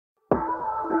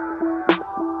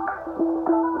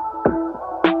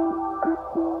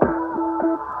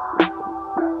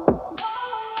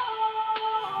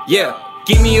Yeah,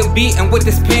 give me a beat and with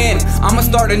this pen, I'ma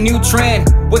start a new trend.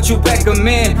 What you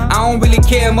recommend? I don't really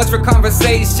care much for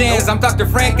conversations. I'm Dr.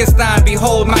 Frankenstein,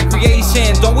 behold my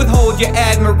creation. Don't withhold your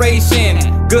admiration.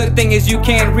 Good thing is you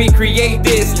can't recreate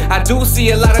this. I do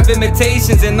see a lot of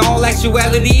imitations. In all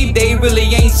actuality, they really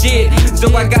ain't shit.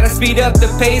 So I gotta speed up the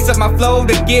pace of my flow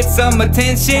to get some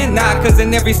attention. Nah, cause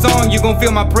in every song you gon'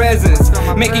 feel my presence,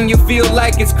 making you feel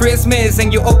like it's Christmas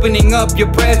and you're opening up your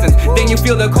presents. Then you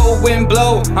feel the cold wind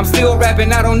blow. I'm still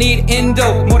rapping, I don't need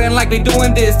endo. More than likely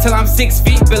doing this till I'm 6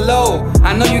 feet below.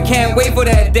 I know you can't wait for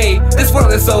that day. This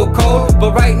world is so cold,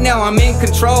 but right now I'm in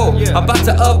control. About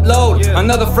to upload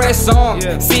another fresh song.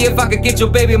 See if I could get your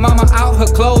baby mama out her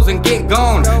clothes and get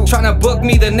gone. Tryna book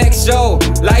me the next show,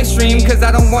 live stream, cause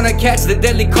I don't wanna catch the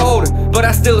deadly cold. But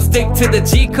I still stick to the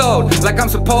G code like I'm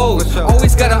supposed.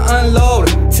 Always gotta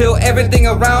unload till everything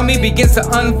around me begins to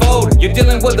unfold. You're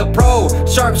dealing with a pro,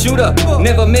 sharpshooter,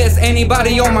 never miss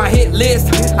anybody on my hit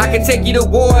list. I can take you to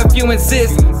war if you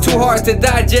insist. Too hard to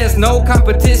digest, no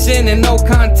competition and no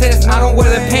contest. I don't wear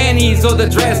the panties or the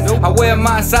dress, I wear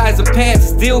my size of pants,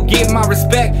 still get my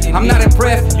respect. I'm not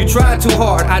impressed, you try too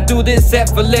hard. I do this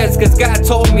effortless, cause God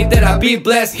told me that I'd be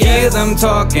blessed. Hear them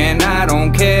talking, I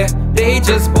don't care, they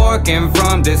just barking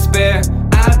from despair.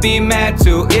 I'd be mad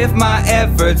too if my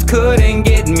efforts couldn't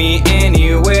get me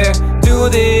anywhere. Do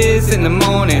this in the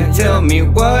morning, tell me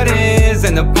what is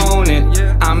an opponent.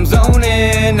 I'm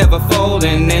zoning, never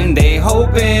folding, and they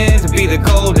hoping to be the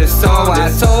coldest. So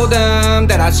I told them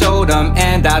that I showed them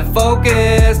and I'd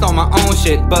focused on my own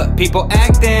shit. But people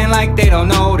acting like they don't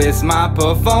notice my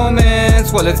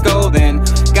performance. Well, it's golden,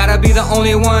 gotta be the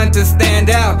only one to stand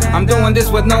out. I'm doing this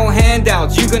with no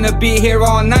handouts. You gonna be here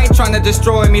all night trying to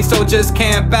destroy me, so just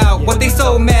camp out. What they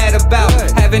so mad about?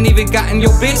 Haven't even gotten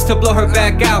your bitch to blow her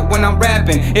back out. When I'm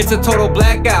rapping, it's a total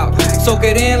blackout. Soak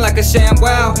it in like a sham,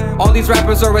 wow. All these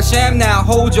rappers are a sham now.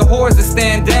 Hold your horse and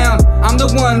stand down. I'm the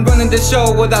one running the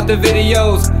show without the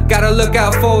videos. Gotta look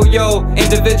out for yo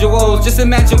individuals. Just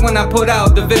imagine when I put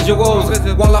out the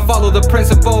visuals while I follow the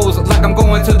principles like I'm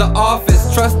going to the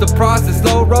office. Trust the process,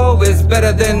 slow roll is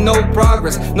better than no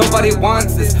progress. Nobody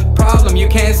wants this problem, you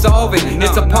can't solve it.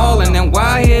 It's appalling, and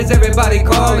why is everybody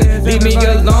calling? Leave me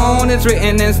alone, it's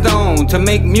written in stone to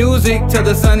make music till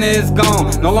the sun is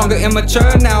gone. No longer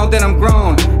immature now that I'm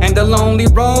grown, and the lonely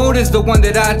road is the one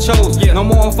that I chose. No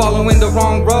more following the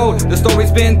wrong road, the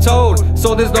story's been told,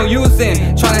 so there's no use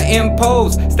in trying to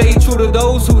impose. Stay true to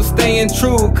those who staying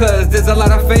true, cause there's a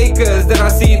lot of fakers that I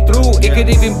see through. It could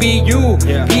even be you.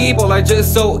 People are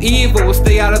just so evil,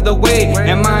 stay out of the way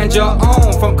and mind your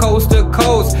own. From coast to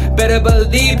coast, better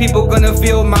believe people gonna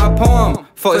feel my poem.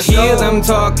 For hear them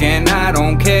talking, I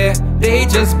don't care, they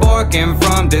just barking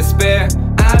from despair.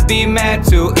 I'd be mad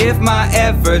too if my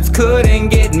efforts couldn't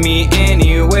get me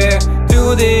anywhere.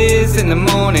 Do this in the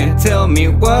morning, tell me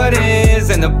what is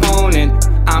an opponent.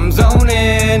 I'm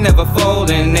zoning, never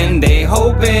folding, and they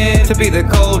hoping to be the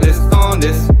coldest.